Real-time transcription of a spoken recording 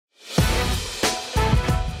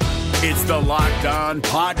It's the Locked On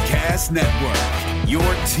Podcast Network, your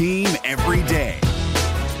team every day.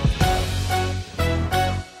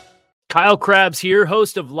 Kyle Krabs here,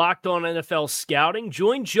 host of Locked On NFL Scouting.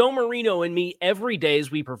 Join Joe Marino and me every day as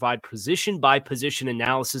we provide position-by-position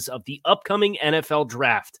analysis of the upcoming NFL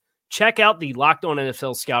Draft. Check out the Locked On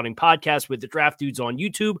NFL Scouting podcast with the Draft Dudes on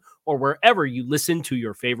YouTube or wherever you listen to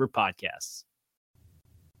your favorite podcasts.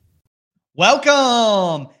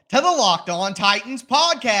 Welcome to the Locked On Titans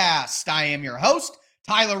podcast. I am your host,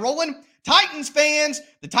 Tyler Rowland. Titans fans,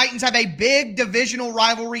 the Titans have a big divisional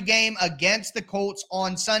rivalry game against the Colts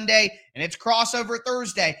on Sunday, and it's crossover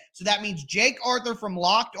Thursday. So that means Jake Arthur from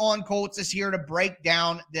Locked On Colts is here to break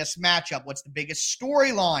down this matchup. What's the biggest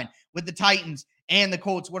storyline with the Titans and the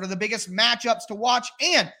Colts? What are the biggest matchups to watch?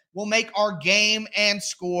 And we'll make our game and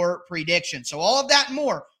score predictions. So all of that and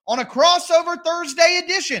more on a crossover Thursday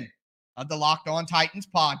edition of the Locked On Titans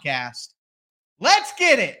podcast. Let's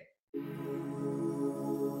get it.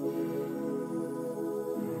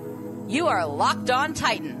 You are Locked On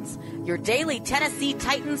Titans, your daily Tennessee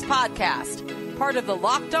Titans podcast, part of the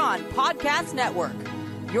Locked On Podcast Network,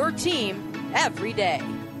 your team every day.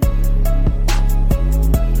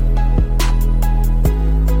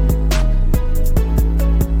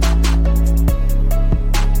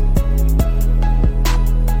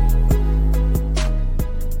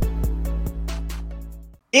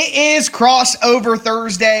 It is crossover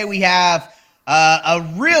Thursday. We have a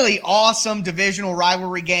really awesome divisional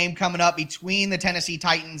rivalry game coming up between the Tennessee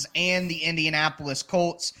Titans and the Indianapolis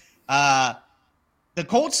Colts. The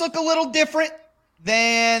Colts look a little different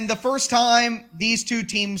than the first time these two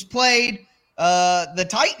teams played. The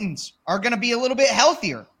Titans are going to be a little bit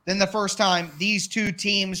healthier than the first time these two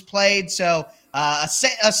teams played. So a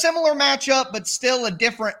similar matchup, but still a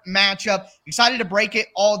different matchup. Excited to break it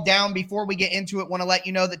all down. Before we get into it, want to let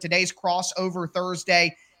you know that today's crossover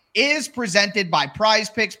Thursday is presented by Prize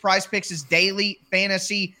Picks. Prize Picks is daily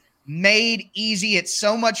fantasy made easy. It's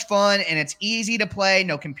so much fun and it's easy to play.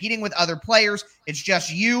 No competing with other players. It's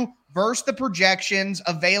just you versus the projections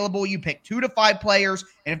available. You pick 2 to 5 players,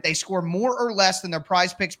 and if they score more or less than their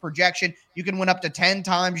Prize Picks projection, you can win up to 10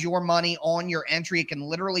 times your money on your entry. It can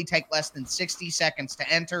literally take less than 60 seconds to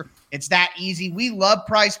enter. It's that easy. We love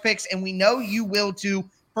Prize Picks, and we know you will too.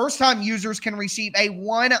 First-time users can receive a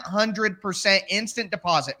 100% instant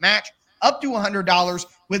deposit match up to $100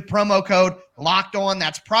 with promo code Locked On.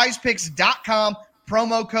 That's prizepicks.com,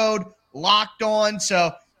 promo code Locked On.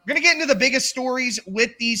 So we're going to get into the biggest stories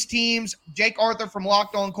with these teams. Jake Arthur from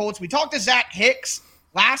Locked On Colts. We talked to Zach Hicks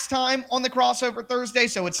last time on the crossover Thursday,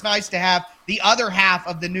 so it's nice to have the other half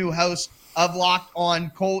of the new host of Locked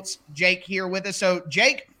On Colts, Jake, here with us. So,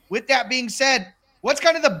 Jake, with that being said, what's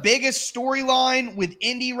kind of the biggest storyline with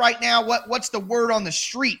Indy right now? What's the word on the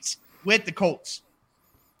streets with the Colts?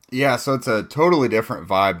 Yeah, so it's a totally different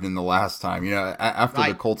vibe than the last time. You know, after Right.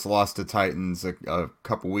 the Colts lost to Titans a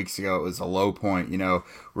couple weeks ago, it was a low point. You know,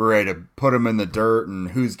 we're ready to put them in the dirt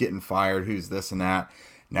and who's getting fired, who's this and that.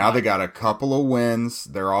 Now they got a couple of wins.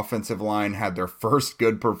 Their offensive line had their first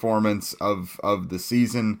good performance of the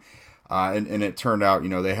season. And it turned out, you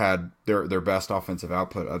know, they had their best offensive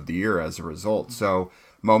output of the year as a result. So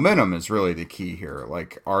momentum is really the key here.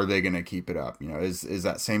 Like, are they going to keep it up? You know, is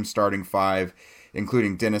that same starting five,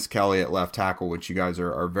 including Dennis Kelly at left tackle, which you guys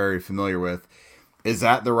are very familiar with, is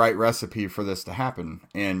that the right recipe for this to happen?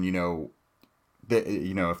 And, you know,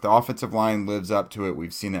 if the offensive line lives up to it,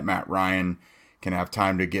 we've seen that Matt Ryan can have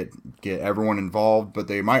time to get everyone involved, but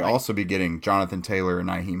they might also be getting Jonathan Taylor and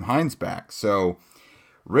Nyheim Hines back. So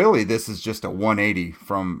really, this is just a 180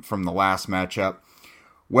 from the last matchup.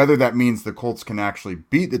 Whether that means the Colts can actually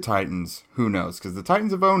beat the Titans, who knows? Because the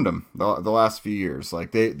Titans have owned them the last few years.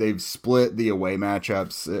 Like they've split the away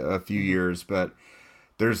matchups a few years, but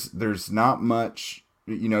there's not much.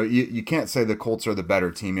 You know, you can't say the Colts are the better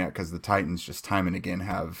team yet because the Titans just time and again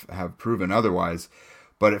have proven otherwise.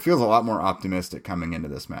 But it feels a lot more optimistic coming into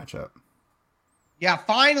this matchup. Yeah,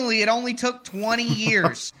 finally, it only took 20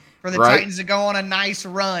 years for the Right. Titans to go on a nice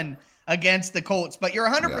run against the Colts. But you're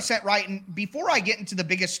 100% right. And before I get into the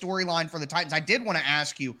biggest storyline for the Titans, I did want to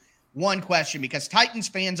ask you one question, because Titans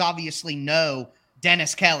fans obviously know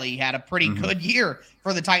Dennis Kelly had a pretty good year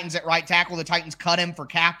for the Titans at right tackle. The Titans cut him for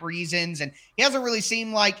cap reasons, and he hasn't really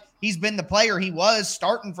seemed like he's been the player he was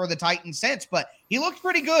starting for the Titans since, but he looked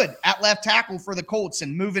pretty good at left tackle for the Colts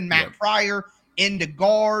and moving Matt Pryor into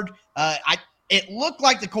guard. It looked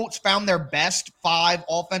like the Colts found their best 5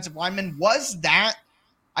 offensive linemen. Was that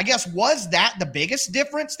the biggest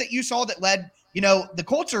difference that you saw that led, the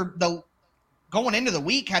Colts going into the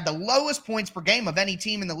week had the lowest points per game of any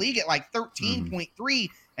team in the league at like 13.3.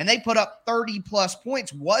 and they put up 30-plus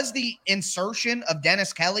points. Was the insertion of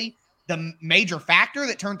Dennis Kelly the major factor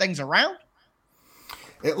that turned things around?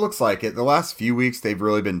 It looks like it. The last few weeks, they've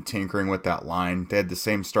really been tinkering with that line. They had the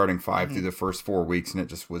same starting five through the first 4 weeks, and it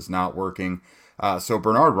just was not working. So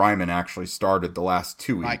Bernard Ryman actually started the last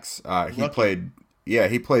 2 weeks.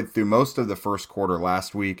 He played through most of the first quarter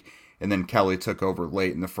last week, and then Kelly took over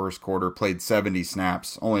late in the first quarter, played 70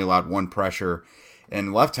 snaps, only allowed 1 pressure,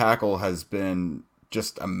 and left tackle has been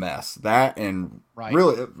just a mess. That and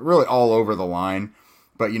really all over the line.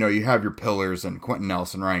 But, you have your pillars and Quentin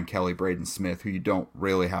Nelson, Ryan Kelly, Braden Smith, who you don't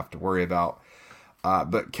really have to worry about.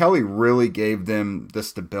 But Kelly really gave them the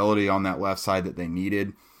stability on that left side that they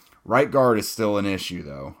needed. Right guard is still an issue,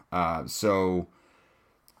 though. So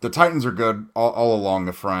the Titans are good all along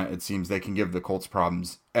the front. It seems they can give the Colts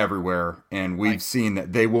problems everywhere. And we've seen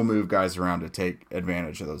that they will move guys around to take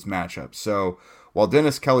advantage of those matchups. So while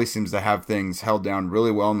Dennis Kelly seems to have things held down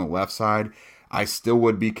really well on the left side, I still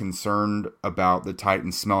would be concerned about the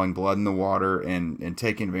Titans smelling blood in the water and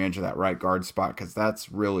taking advantage of that right guard spot, because that's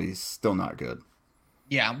really still not good.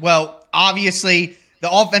 Yeah, well, obviously the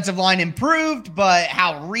offensive line improved, but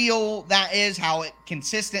how real that is, how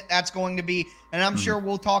consistent that's going to be, and I'm sure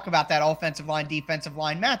we'll talk about that offensive line, defensive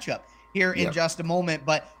line matchup here in just a moment.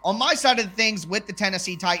 But on my side of the things with the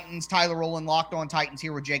Tennessee Titans, Tyler Rowland, Locked On Titans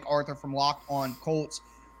here with Jake Arthur from Locked On Colts.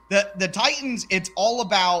 The Titans, it's all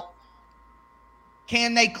about,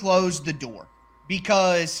 can they close the door?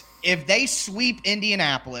 Because if they sweep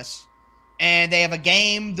Indianapolis and they have a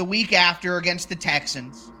game the week after against the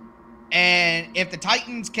Texans, and if the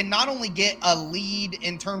Titans can not only get a lead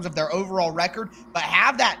in terms of their overall record, but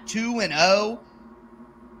have that 2-0,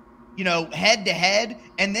 head-to-head,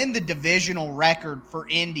 and then the divisional record for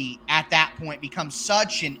Indy at that point becomes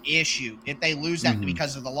such an issue if they lose that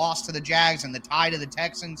because of the loss to the Jags and the tie to the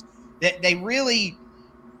Texans, that they really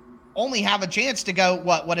only have a chance to go,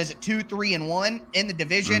 2-3-1 in the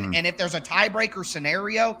division. And if there's a tiebreaker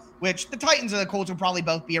scenario, which the Titans and the Colts will probably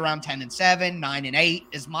both be around 10-7, 9-8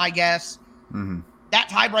 is my guess. That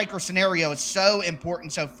tiebreaker scenario is so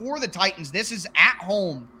important. So for the Titans, this is at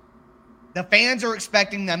home. The fans are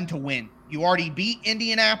expecting them to win. You already beat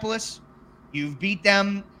Indianapolis. You've beat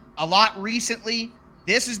them a lot recently.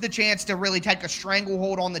 This is the chance to really take a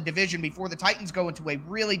stranglehold on the division before the Titans go into a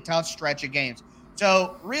really tough stretch of games.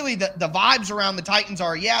 So really the vibes around the Titans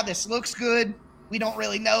are, this looks good. We don't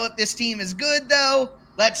really know if this team is good, though.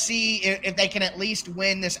 Let's see if they can at least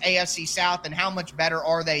win this AFC South, and how much better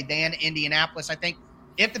are they than Indianapolis. I think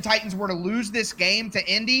if the Titans were to lose this game to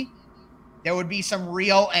Indy, there would be some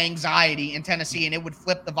real anxiety in Tennessee, and it would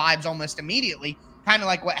flip the vibes almost immediately, kind of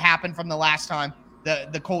like what happened from the last time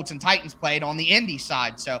the Colts and Titans played on the Indy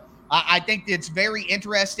side. So I think it's very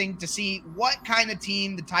interesting to see what kind of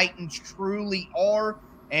team the Titans truly are,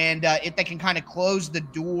 and if they can kind of close the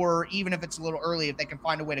door, even if it's a little early, if they can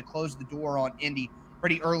find a way to close the door on Indy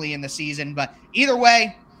pretty early in the season. But either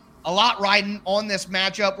way, a lot riding on this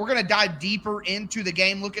matchup. We're going to dive deeper into the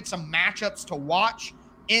game, look at some matchups to watch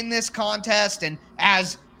in this contest, and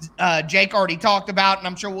as Jake already talked about, and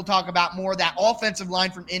I'm sure we'll talk about more, that offensive line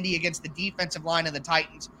from Indy against the defensive line of the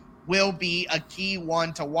Titans will be a key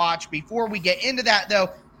one to watch. Before we get into that, though,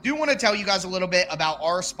 do want to tell you guys a little bit about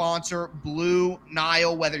our sponsor, Blue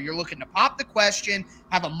Nile. Whether you're looking to pop the question,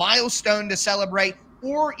 have a milestone to celebrate,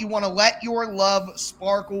 or you want to let your love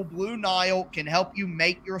sparkle, Blue Nile can help you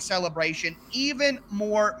make your celebration even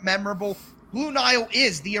more memorable. Blue Nile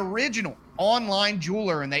is the original online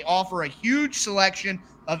jeweler, and they offer a huge selection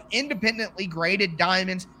of independently graded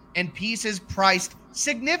diamonds and pieces priced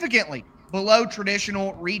significantly below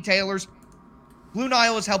traditional retailers. Blue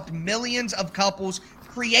Nile has helped millions of couples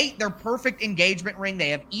create their perfect engagement ring. They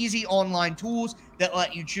have easy online tools that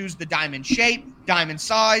let you choose the diamond shape, diamond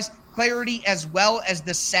size, clarity, as well as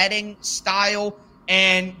the setting style.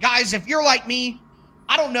 And guys, if you're like me,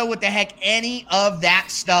 I don't know what the heck any of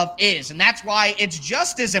that stuff is. And that's why it's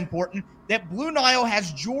just as important that Blue Nile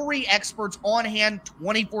has jewelry experts on hand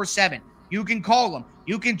 24/7. You can call them.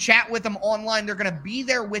 You can chat with them online. They're going to be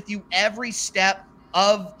there with you every step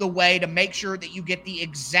of the way to make sure that you get the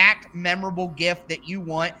exact memorable gift that you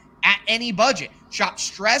want at any budget. Shop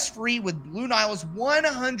stress-free with Blue Nile's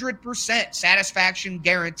 100% satisfaction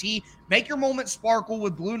guarantee. Make your moment sparkle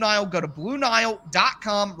with Blue Nile. Go to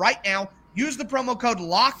BlueNile.com right now. Use the promo code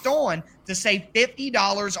LOCKEDON to save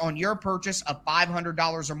 $50 on your purchase of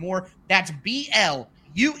 $500 or more. That's BLUENILE,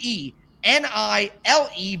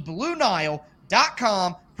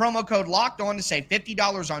 BlueNile.com. Promo code LOCKEDON to save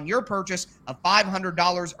 $50 on your purchase of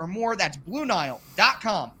 $500 or more. That's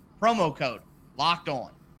BlueNile.com. Promo code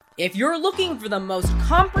LOCKEDON. If you're looking for the most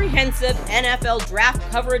comprehensive NFL draft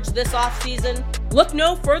coverage this offseason, look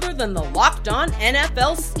no further than the Locked On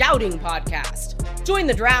NFL Scouting Podcast. Join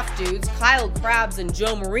the draft dudes, Kyle Krabs and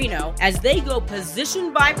Joe Marino, as they go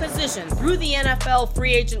position by position through the NFL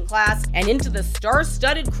free agent class and into the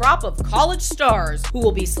star-studded crop of college stars who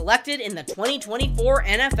will be selected in the 2024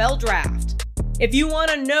 NFL Draft. If you want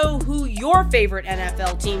to know who your favorite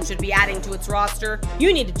NFL team should be adding to its roster,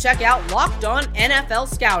 you need to check out Locked On NFL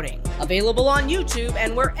Scouting, available on YouTube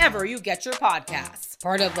and wherever you get your podcasts.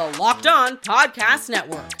 Part of the Locked On Podcast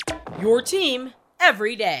Network, your team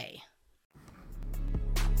every day.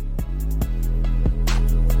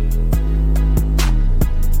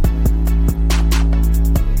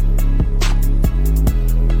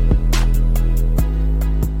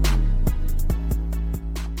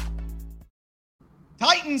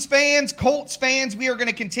 Titans fans, Colts fans, we are going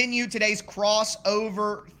to continue today's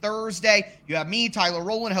crossover Thursday. You have me, Tyler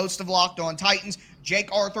Rowland, host of Locked On Titans, Jake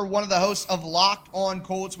Arthur, one of the hosts of Locked On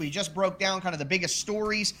Colts. We just broke down kind of the biggest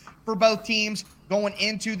stories for both teams going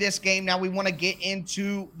into this game. Now we want to get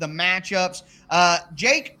into the matchups.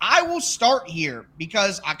 Jake, I will start here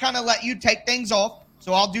because I kind of let you take things off,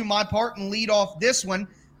 so I'll do my part and lead off this one.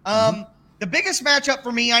 The biggest matchup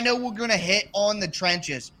for me, I know we're going to hit on the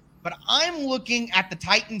trenches, but I'm looking at the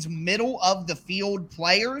Titans' middle of the field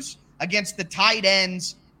players against the tight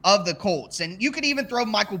ends of the Colts. And you could even throw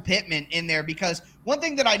Michael Pittman in there, because one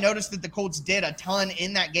thing that I noticed that the Colts did a ton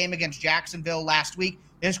in that game against Jacksonville last week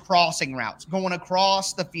is crossing routes, going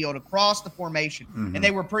across the field, across the formation. And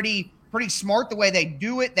they were pretty smart the way they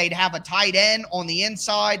do it. They'd have a tight end on the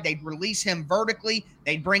inside. They'd release him vertically.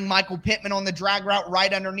 They'd bring Michael Pittman on the drag route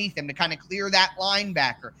right underneath him to kind of clear that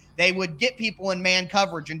linebacker. They would get people in man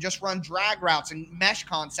coverage and just run drag routes and mesh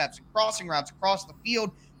concepts and crossing routes across the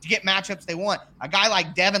field to get matchups they want. A guy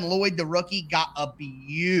like Devin Lloyd, the rookie, got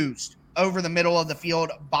abused over the middle of the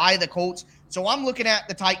field by the Colts. So I'm looking at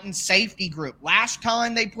the Titans safety group. Last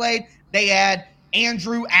time they played, they had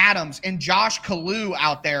Andrew Adams and Josh Kalu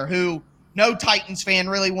out there, who no Titans fan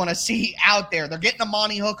really want to see out there. They're getting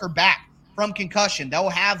Amani Hooker back from concussion. They'll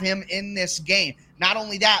have him in this game. Not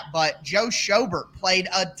only that, but Joe Schobert played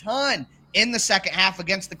a ton in the second half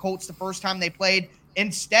against the Colts the first time they played,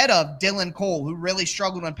 instead of Dylan Cole, who really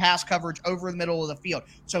struggled in pass coverage over the middle of the field.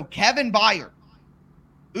 So Kevin Byard,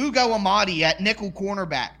 Ugo Amadi at nickel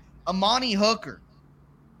cornerback, Amani Hooker,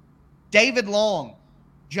 David Long,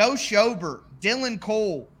 Joe Schobert, Dylan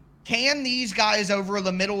Cole. Can these guys over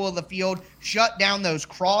the middle of the field shut down those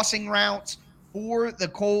crossing routes for the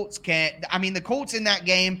Colts? The Colts in that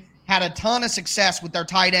game had a ton of success with their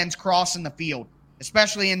tight ends crossing the field,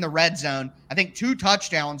 especially in the red zone. I think 2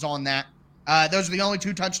 touchdowns on that. Those are the only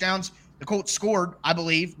 2 touchdowns the Colts scored, I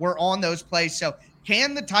believe, were on those plays. So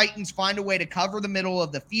can the Titans find a way to cover the middle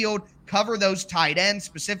of the field, cover those tight ends,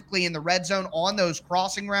 specifically in the red zone on those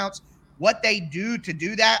crossing routes? What they do to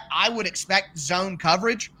do that, I would expect zone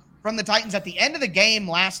coverage from the Titans. At the end of the game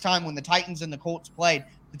last time when the Titans and the Colts played,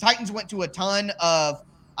 the Titans went to a ton of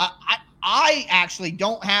I actually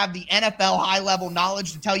don't have the NFL high-level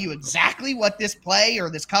knowledge to tell you exactly what this play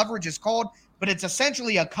or this coverage is called, but it's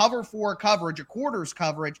essentially a cover 4 coverage, a quarters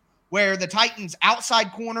coverage, where the Titans'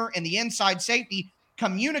 outside corner and the inside safety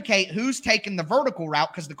communicate who's taking the vertical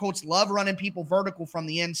route, because the Colts love running people vertical from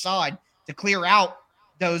the inside to clear out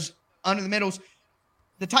those under the middles.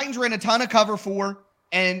 The Titans were in a ton of cover 4,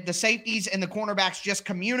 and the safeties and the cornerbacks just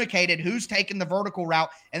communicated who's taking the vertical route,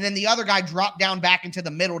 and then the other guy dropped down back into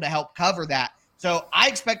the middle to help cover that. So I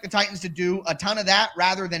expect the Titans to do a ton of that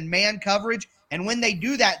rather than man coverage. And when they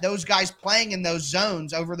do that, those guys playing in those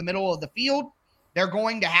zones over the middle of the field, they're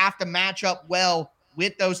going to have to match up well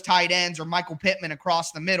with those tight ends or Michael Pittman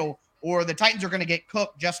across the middle, or the Titans are going to get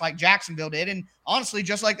cooked just like Jacksonville did, and honestly,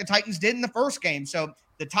 just like the Titans did in the first game. So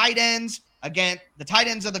the tight ends of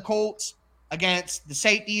the Colts against the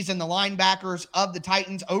safeties and the linebackers of the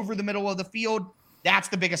Titans over the middle of the field, that's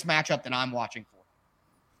the biggest matchup that I'm watching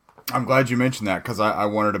for. I'm glad you mentioned that, because I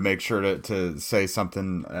wanted to make sure to say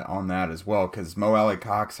something on that as well, because Mo Alley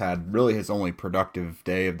Cox had really his only productive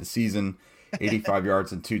day of the season, 85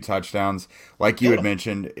 yards and 2 touchdowns. Like you had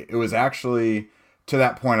mentioned, it was actually, to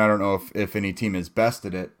that point, I don't know if any team has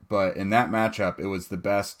bested it, but in that matchup, it was the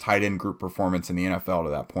best tight end group performance in the NFL to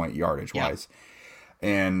that point, yardage-wise. Yeah.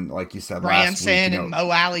 And like you said, Branson last week, and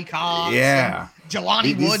Mo Alley Cox. Yeah.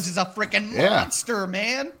 Jelani Woods is a freaking monster,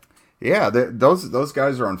 man. Yeah, those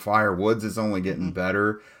guys are on fire. Woods is only getting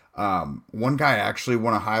better. One guy I actually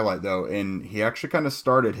want to highlight, though, and he actually kind of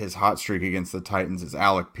started his hot streak against the Titans, is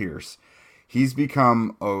Alec Pierce. He's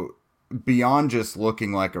become beyond just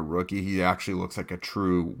looking like a rookie, he actually looks like a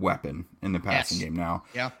true weapon in the passing game now.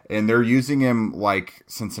 Yeah. And they're using him like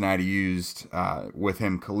Cincinnati used with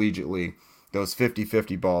him collegiately, those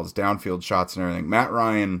 50-50 balls, downfield shots and everything. Matt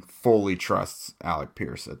Ryan fully trusts Alec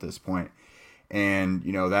Pierce at this point. And,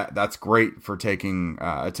 that's great for taking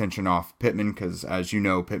attention off Pittman because, as you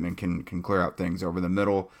know, Pittman can clear out things over the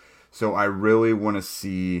middle. So I really want to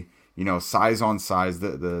see, size on size.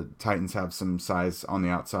 The Titans have some size on the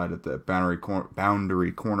outside at the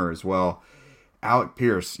boundary corner as well. Alec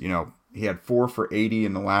Pierce, he had 4 for 80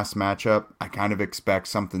 in the last matchup. I kind of expect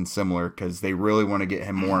something similar because they really want to get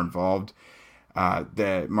him more involved.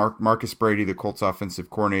 Marcus Brady, the Colts offensive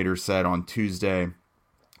coordinator, said on Tuesday,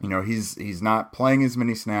 he's not playing as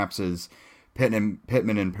many snaps as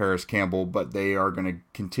Pittman and Paris Campbell, but they are going to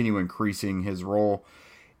continue increasing his role.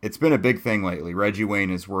 It's been a big thing lately. Reggie Wayne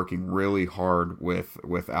is working really hard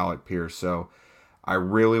with Alec Pierce, so I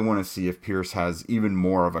really want to see if Pierce has even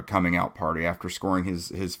more of a coming out party after scoring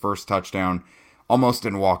his first touchdown almost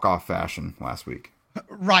in walk-off fashion last week.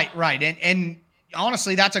 Right. And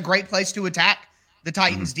honestly, that's a great place to attack the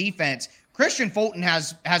Titans defense. Christian Fulton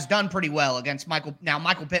has done pretty well against Michael. Now,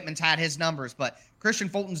 Michael Pittman's had his numbers, but Christian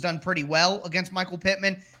Fulton's done pretty well against Michael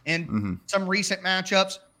Pittman in some recent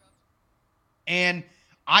matchups. And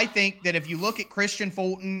I think that if you look at Christian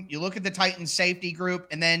Fulton, you look at the Titans safety group,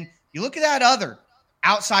 and then you look at that other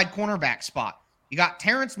outside cornerback spot, you got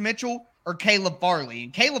Terrence Mitchell or Caleb Farley.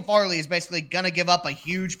 And Caleb Farley is basically going to give up a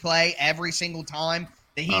huge play every single time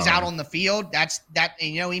that he's out on the field.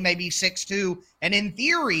 He may be 6'2", and in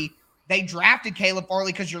theory, they drafted Caleb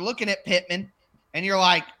Farley because you're looking at Pittman and you're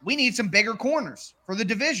like, we need some bigger corners for the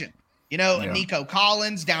division. Nico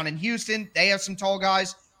Collins down in Houston, they have some tall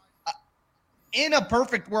guys. In a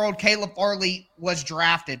perfect world, Caleb Farley was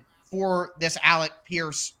drafted for this Alec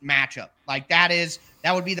Pierce matchup. Like that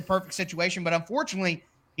would be the perfect situation. But unfortunately,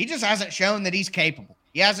 he just hasn't shown that he's capable.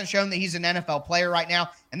 He hasn't shown that he's an NFL player right now.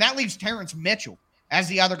 And that leaves Terrence Mitchell as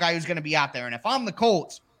the other guy who's going to be out there. And if I'm the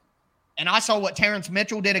Colts, and I saw what Terrence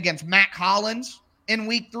Mitchell did against Matt Collins in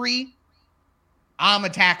week 3, I'm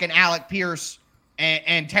attacking Alec Pierce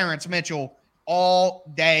and Terrence Mitchell all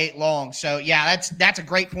day long. So, yeah, that's a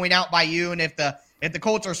great point out by you. And if the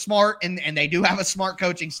Colts are smart and they do have a smart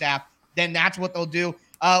coaching staff, then that's what they'll do.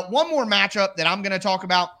 One more matchup that I'm going to talk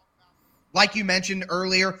about, like you mentioned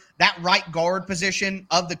earlier, that right guard position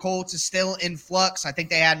of the Colts is still in flux. I think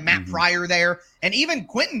they had Matt Pryor there. And even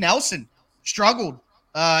Quentin Nelson struggled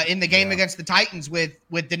in the game against the Titans with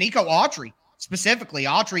Danico Autry specifically.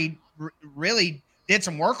 Autry really did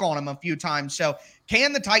some work on him a few times. So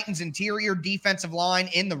can the Titans interior defensive line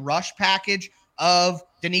in the rush package of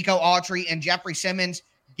Danico Autry and Jeffrey Simmons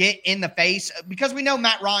get in the face? Because we know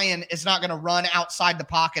Matt Ryan is not going to run outside the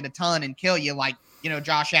pocket a ton and kill you like,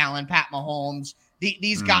 Josh Allen, Pat Mahomes,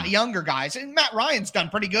 these younger guys. And Matt Ryan's done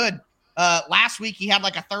pretty good. Last week, he had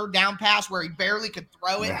like a third down pass where he barely could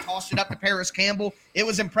throw it and tossed it up to Paris Campbell. It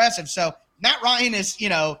was impressive. So Matt Ryan is,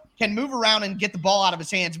 can move around and get the ball out of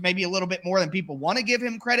his hands maybe a little bit more than people want to give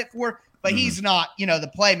him credit for, but he's not,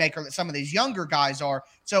 the playmaker that some of these younger guys are.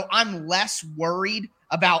 So I'm less worried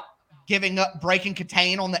about breaking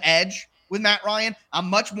contain on the edge with Matt Ryan. I'm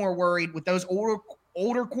much more worried with those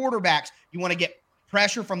older quarterbacks. You want to get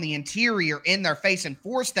pressure from the interior in their face and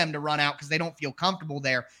force them to run out because they don't feel comfortable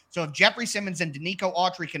there. So if Jeffrey Simmons and Danico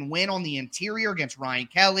Autry can win on the interior against Ryan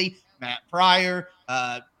Kelly, Matt Pryor,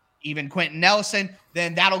 even Quentin Nelson,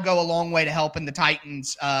 then that'll go a long way to helping the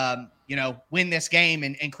Titans, win this game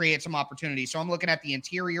and create some opportunities. So I'm looking at the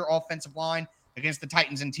interior offensive line against the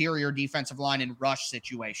Titans' interior defensive line in rush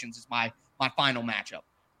situations is my final matchup.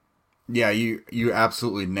 Yeah, you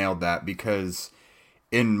absolutely nailed that because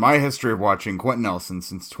in my history of watching Quentin Nelson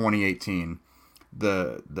since 2018,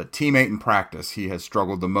 the teammate in practice he has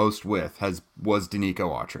struggled the most with was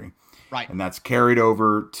Danico Autry. Right. And that's carried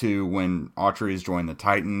over to when Autry has joined the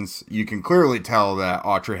Titans. You can clearly tell that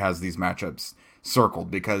Autry has these matchups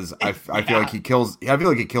circled because I feel like he kills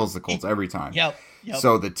the Colts every time. Yep.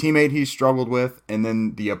 So the teammate he struggled with, and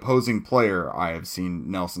then the opposing player I have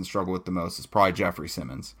seen Nelson struggle with the most is probably Jeffrey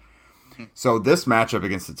Simmons. So this matchup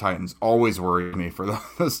against the Titans always worried me for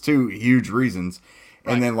those two huge reasons.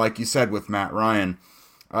 Right. And then, like you said, with Matt Ryan,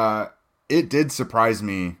 it did surprise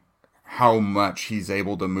me how much he's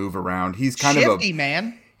able to move around. He's kind shifty, of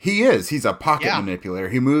man. He is. He's a pocket manipulator.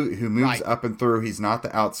 Who moves up and through. He's not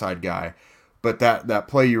the outside guy. But that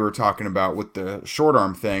play you were talking about with the short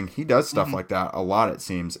arm thing, he does stuff like that a lot, it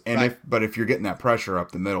seems. And if you're getting that pressure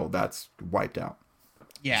up the middle, that's wiped out.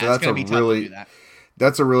 Yeah, so it's going to be tough to do that.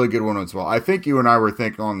 That's a really good one as well. I think you and I were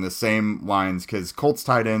thinking on the same lines because Colts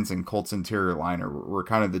tight ends and Colts interior line were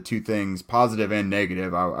kind of the two things, positive and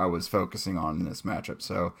negative, I was focusing on in this matchup.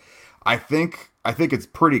 So I think it's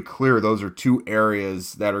pretty clear those are two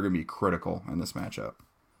areas that are going to be critical in this matchup.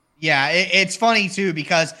 Yeah, it's funny too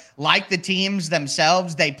because like the teams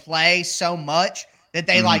themselves, they play so much that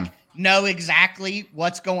they know exactly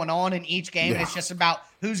what's going on in each game. Yeah. It's just about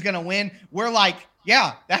who's going to win. We're like,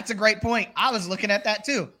 yeah, that's a great point. I was looking at that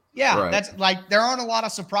too. Yeah, right. That's like there aren't a lot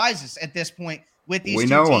of surprises at this point with these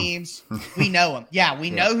two teams. We know them. Yeah,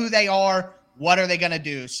 we know who they are. What are they going to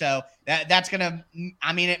do? So that's going to,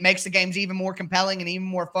 I mean, it makes the games even more compelling and even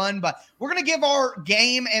more fun. But we're going to give our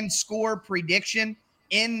game and score prediction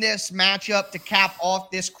in this matchup to cap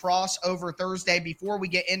off this crossover Thursday. Before we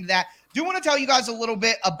get into that, do want to tell you guys a little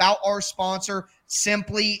bit about our sponsor,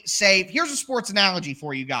 Simply Safe. Here's a sports analogy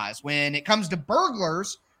for you guys. When it comes to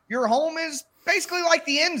burglars, your home is basically like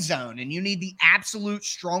the end zone, and you need the absolute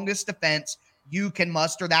strongest defense you can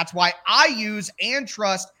muster. That's why I use and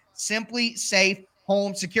trust Simply Safe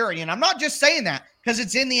Home Security. And I'm not just saying that because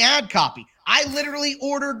it's in the ad copy. I literally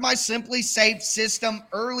ordered my Simply Safe system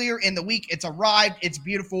earlier in the week. It's arrived. It's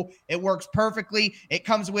beautiful. It works perfectly. It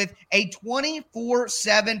comes with a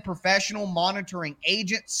 24/7 professional monitoring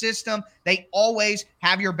agent system. They always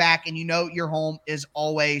have your back, and you know your home is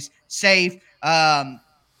always safe.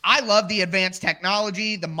 I love the advanced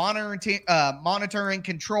technology, the monitoring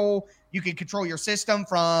control. You can control your system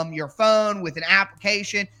from your phone with an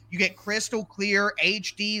application. You get crystal clear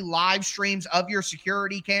HD live streams of your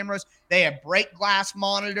security cameras. They have break glass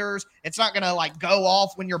monitors. It's not going to like go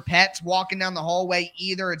off when your pet's walking down the hallway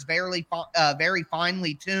either. It's very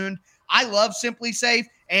finely tuned. I love Simply Safe.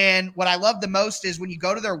 And what I love the most is when you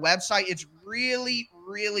go to their website, it's really,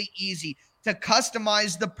 really easy to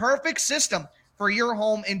customize the perfect system for your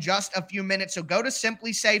home in just a few minutes. So go to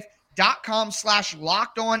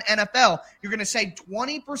simplysafe.com/lockedonnfl. You're going to save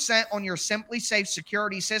 20% on your Simply Safe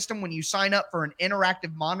security system when you sign up for an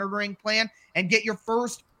interactive monitoring plan and get your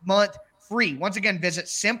first month free. Once again, visit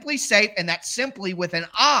Simply Safe, and that's simply with an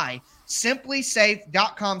I,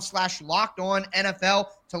 simplysafe.com/lockedonnfl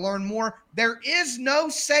to learn more. There is no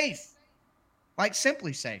safe like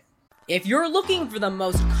Simply Safe. If you're looking for the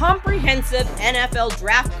most comprehensive NFL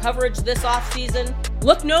draft coverage this offseason,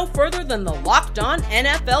 look no further than the Locked On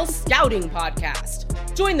NFL Scouting Podcast.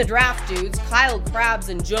 Join the draft dudes, Kyle Krabs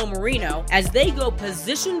and Joe Marino, as they go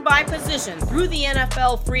position by position through the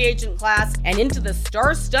NFL free agent class and into the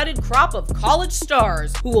star-studded crop of college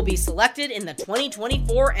stars who will be selected in the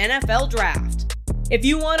 2024 NFL Draft. If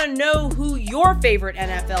you want to know who your favorite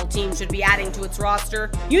NFL team should be adding to its roster,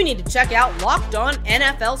 you need to check out Locked On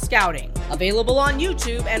NFL Scouting, available on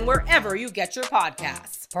YouTube and wherever you get your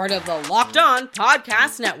podcasts. Part of the Locked On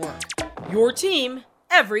Podcast Network, your team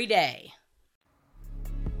every day.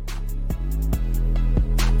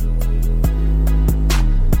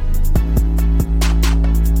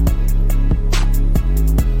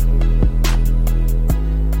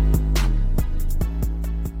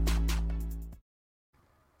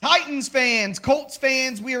 Titans fans, Colts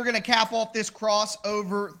fans, we are going to cap off this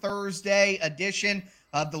crossover Thursday edition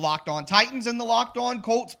of the Locked On Titans and the Locked On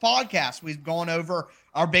Colts podcast. We've gone over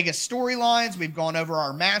our biggest storylines. We've gone over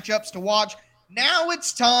our matchups to watch. Now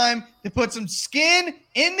it's time to put some skin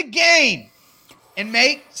in the game and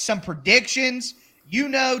make some predictions. You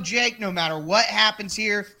know, Jake, no matter what happens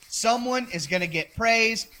here, someone is going to get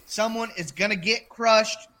praised. Someone is going to get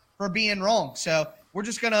crushed for being wrong. So we're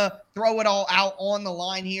just going to throw it all out on the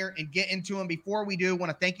line here and get into them. Before we do, I want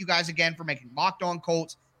to thank you guys again for making Locked On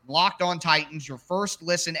Colts, Locked On Titans your first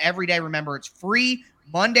listen every day. Remember, it's free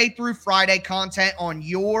Monday through Friday content on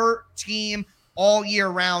your team all year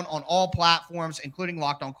round on all platforms, including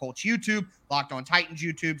Locked On Colts YouTube, Locked On Titans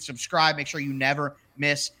YouTube. Subscribe. Make sure you never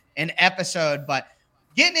miss an episode. But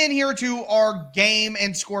getting in here to our game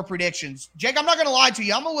and score predictions. Jake, I'm not going to lie to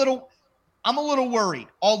you. I'm a little worried.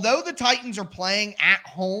 Although the Titans are playing at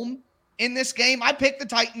home in this game, I picked the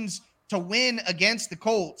Titans to win against the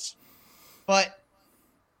Colts. But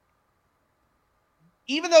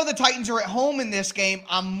even though the Titans are at home in this game,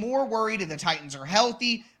 I'm more worried if the Titans are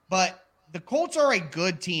healthy. But the Colts are a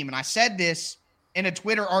good team. And I said this in a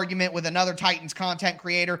Twitter argument with another Titans content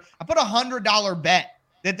creator. I put a $100 bet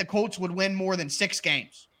that the Colts would win more than 6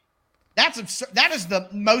 games. That is the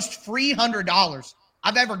most free $100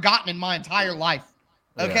 I've ever gotten in my entire life.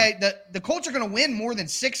 Okay, yeah. The Colts are going to win more than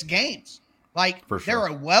 6 games. Like, they're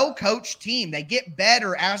a well-coached team. They get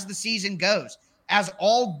better as the season goes, as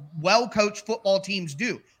all well-coached football teams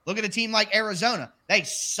do. Look at a team like Arizona. They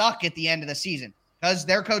suck at the end of the season because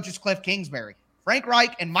their coach is Cliff Kingsbury. Frank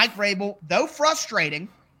Reich and Mike Vrabel, though frustrating,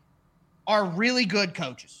 are really good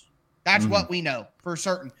coaches. That's what we know for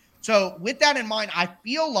certain. So with that in mind, I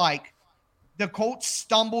feel like the Colts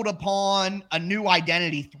stumbled upon a new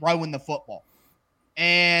identity throwing the football.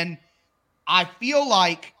 And I feel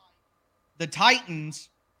like the Titans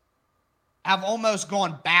have almost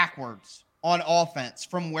gone backwards on offense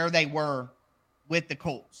from where they were with the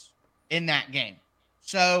Colts in that game.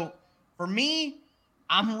 So for me,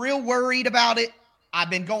 I'm real worried about it. I've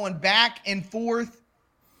been going back and forth.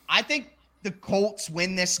 I think the Colts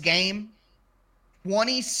win this game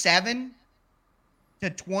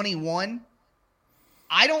 27-21.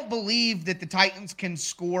 I don't believe that the Titans can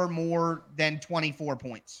score more than 24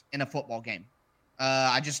 points in a football game.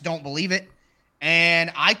 I just don't believe it.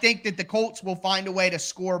 And I think that the Colts will find a way to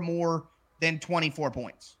score more than 24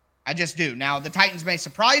 points. I just do. Now, the Titans may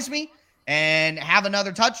surprise me and have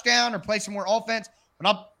another touchdown or play some more offense, but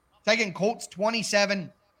I'm taking Colts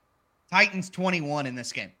 27, Titans 21 in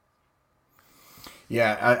this game.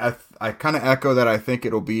 Yeah, I kind of echo that. I think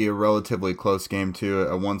it'll be a relatively close game, too,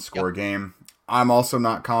 a one-score game. I'm also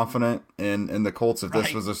not confident in the Colts. If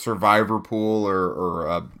this was a survivor pool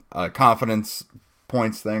or a confidence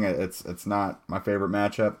points thing, it's not my favorite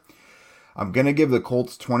matchup. I'm going to give the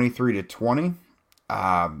Colts 23-20.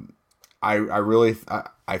 I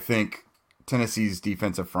think Tennessee's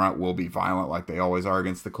defensive front will be violent like they always are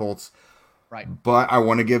against the Colts. Right. But I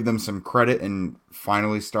want to give them some credit in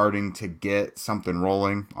finally starting to get something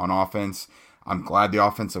rolling on offense. I'm glad the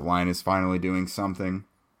offensive line is finally doing something.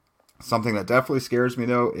 Something that definitely scares me,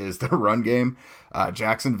 though, is the run game.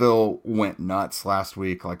 Jacksonville went nuts last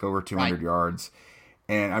week, like over 200 yards.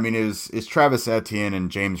 And, I mean, it's Travis Etienne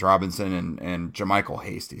and James Robinson and Jermichael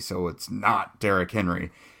Hasty, so it's not Derrick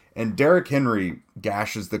Henry. And Derrick Henry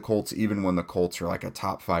gashes the Colts even when the Colts are like a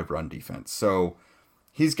top 5 run defense. So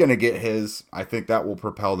he's going to get his. I think that will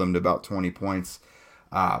propel them to about 20 points.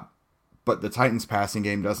 But the Titans passing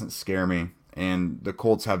game doesn't scare me, and the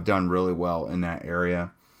Colts have done really well in that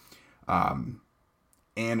area.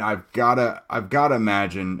 And I've gotta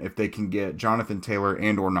imagine if they can get Jonathan Taylor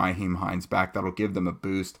and or Nyheim Hines back, that'll give them a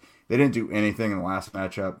boost. They didn't do anything in the last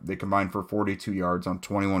matchup. They combined for 42 yards on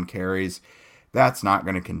 21 carries. That's not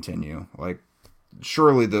going to continue. Like,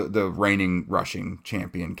 surely the reigning rushing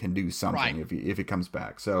champion can do something if he comes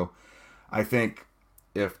back. So I think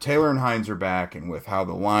if Taylor and Hines are back, and with how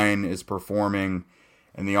the line is performing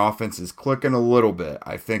and the offense is clicking a little bit,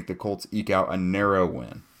 I think the Colts eke out a narrow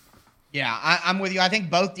win. Yeah, I'm with you. I think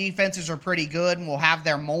both defenses are pretty good and will have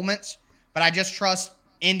their moments, but I just trust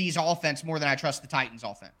Indy's offense more than I trust the Titans'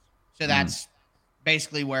 offense. So that's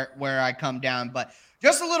basically where I come down. But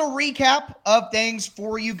just a little recap of things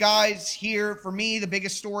for you guys here. For me, the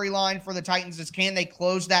biggest storyline for the Titans is, can they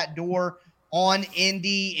close that door on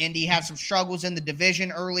Indy? Indy had some struggles in the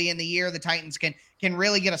division early in the year. The Titans can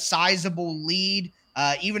really get a sizable lead.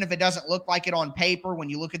 Even if it doesn't look like it on paper, when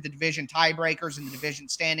you look at the division tiebreakers and the division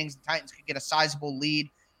standings, the Titans could get a sizable lead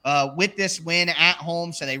with this win at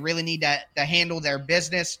home. So they really need to handle their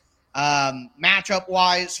business.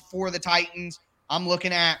 Matchup-wise for the Titans, I'm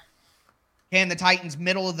looking at, can the Titans'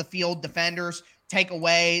 middle of the field defenders take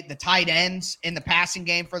away the tight ends in the passing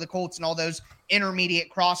game for the Colts and all those intermediate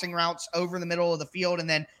crossing routes over the middle of the field? And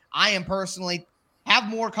then I am personally have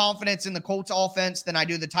more confidence in the Colts offense than I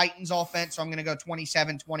do the Titans offense. So I'm going to go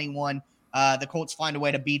 27-21. The Colts find a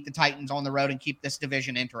way to beat the Titans on the road and keep this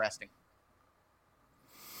division interesting.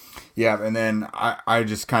 Yeah, and then I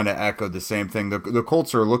just kind of echoed the same thing. The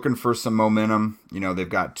Colts are looking for some momentum. You know, they've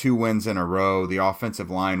got 2 wins in a row. The offensive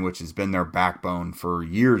line, which has been their backbone for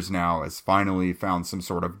years now, has finally found some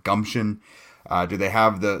sort of gumption. Do they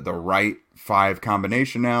have the right 5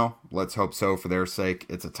 combination now? Let's hope so for their sake.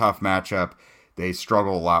 It's a tough matchup. They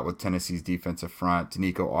struggle a lot with Tennessee's defensive front.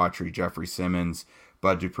 Danico Autry, Jeffrey Simmons,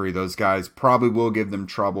 Bud Dupree. Those guys probably will give them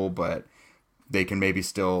trouble, but they can maybe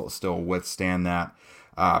still withstand that.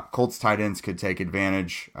 Colts tight ends could take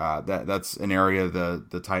advantage. That's an area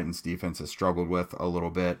the Titans defense has struggled with a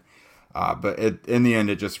little bit. But in the end,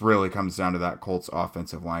 it just really comes down to that Colts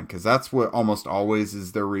offensive line, because that's what almost always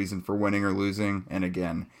is their reason for winning or losing. And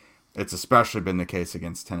again, it's especially been the case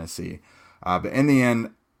against Tennessee. But in the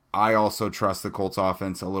end, I also trust the Colts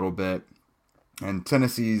offense a little bit. And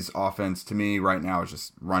Tennessee's offense, to me, right now is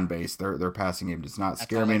just run-based. Their passing game does not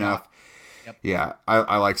scare me enough. Yep. Yeah,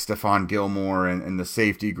 I like Stephon Gilmore and the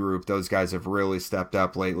safety group. Those guys have really stepped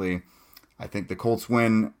up lately. I think the Colts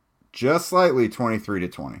win just slightly,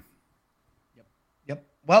 23-20. Yep.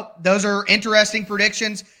 Well, those are interesting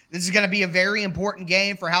predictions. This is going to be a very important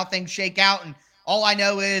game for how things shake out. And all I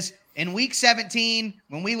know is in week 17,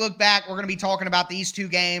 when we look back, we're going to be talking about these two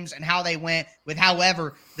games and how they went with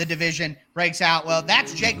however the division breaks out. Well,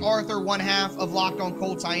 that's Jake Arthur, one half of Locked On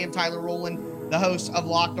Colts. I am Tyler Rowland, the host of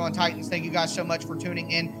Locked On Titans. Thank you guys so much for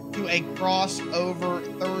tuning in to a crossover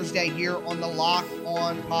Thursday here on the Locked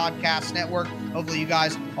On Podcast Network. Hopefully you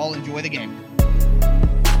guys all enjoy the game.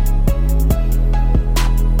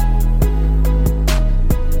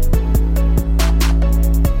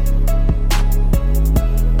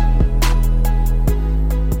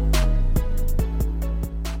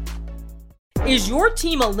 Is your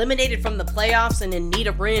team eliminated from the playoffs and in need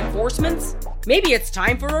of reinforcements? Maybe it's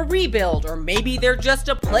time for a rebuild, or maybe they're just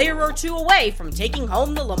a player or two away from taking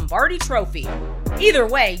home the Lombardi Trophy. Either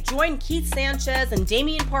way, join Keith Sanchez and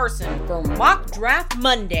Damian Parson for Mock Draft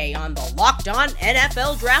Monday on the Locked On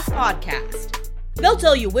NFL Draft Podcast. They'll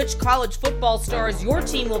tell you which college football stars your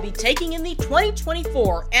team will be taking in the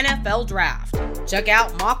 2024 NFL Draft. Check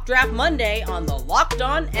out Mock Draft Monday on the Locked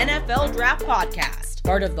On NFL Draft Podcast,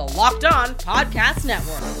 part of the Locked On Podcast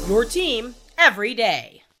Network, your team every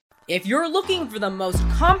day. If you're looking for the most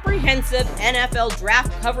comprehensive NFL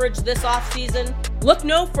draft coverage this offseason, look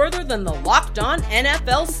no further than the Locked On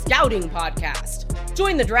NFL Scouting Podcast.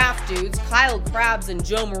 Join the draft dudes, Kyle Krabs and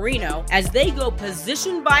Joe Marino, as they go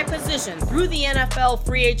position by position through the NFL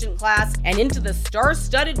free agent class and into the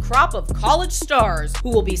star-studded crop of college stars who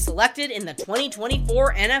will be selected in the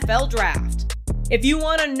 2024 NFL Draft. If you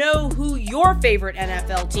want to know who your favorite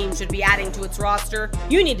NFL team should be adding to its roster,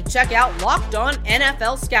 you need to check out Locked On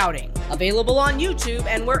NFL Scouting, available on YouTube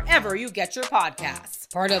and wherever you get your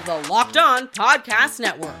podcasts. Part of the Locked On Podcast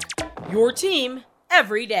Network, your team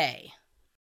every day.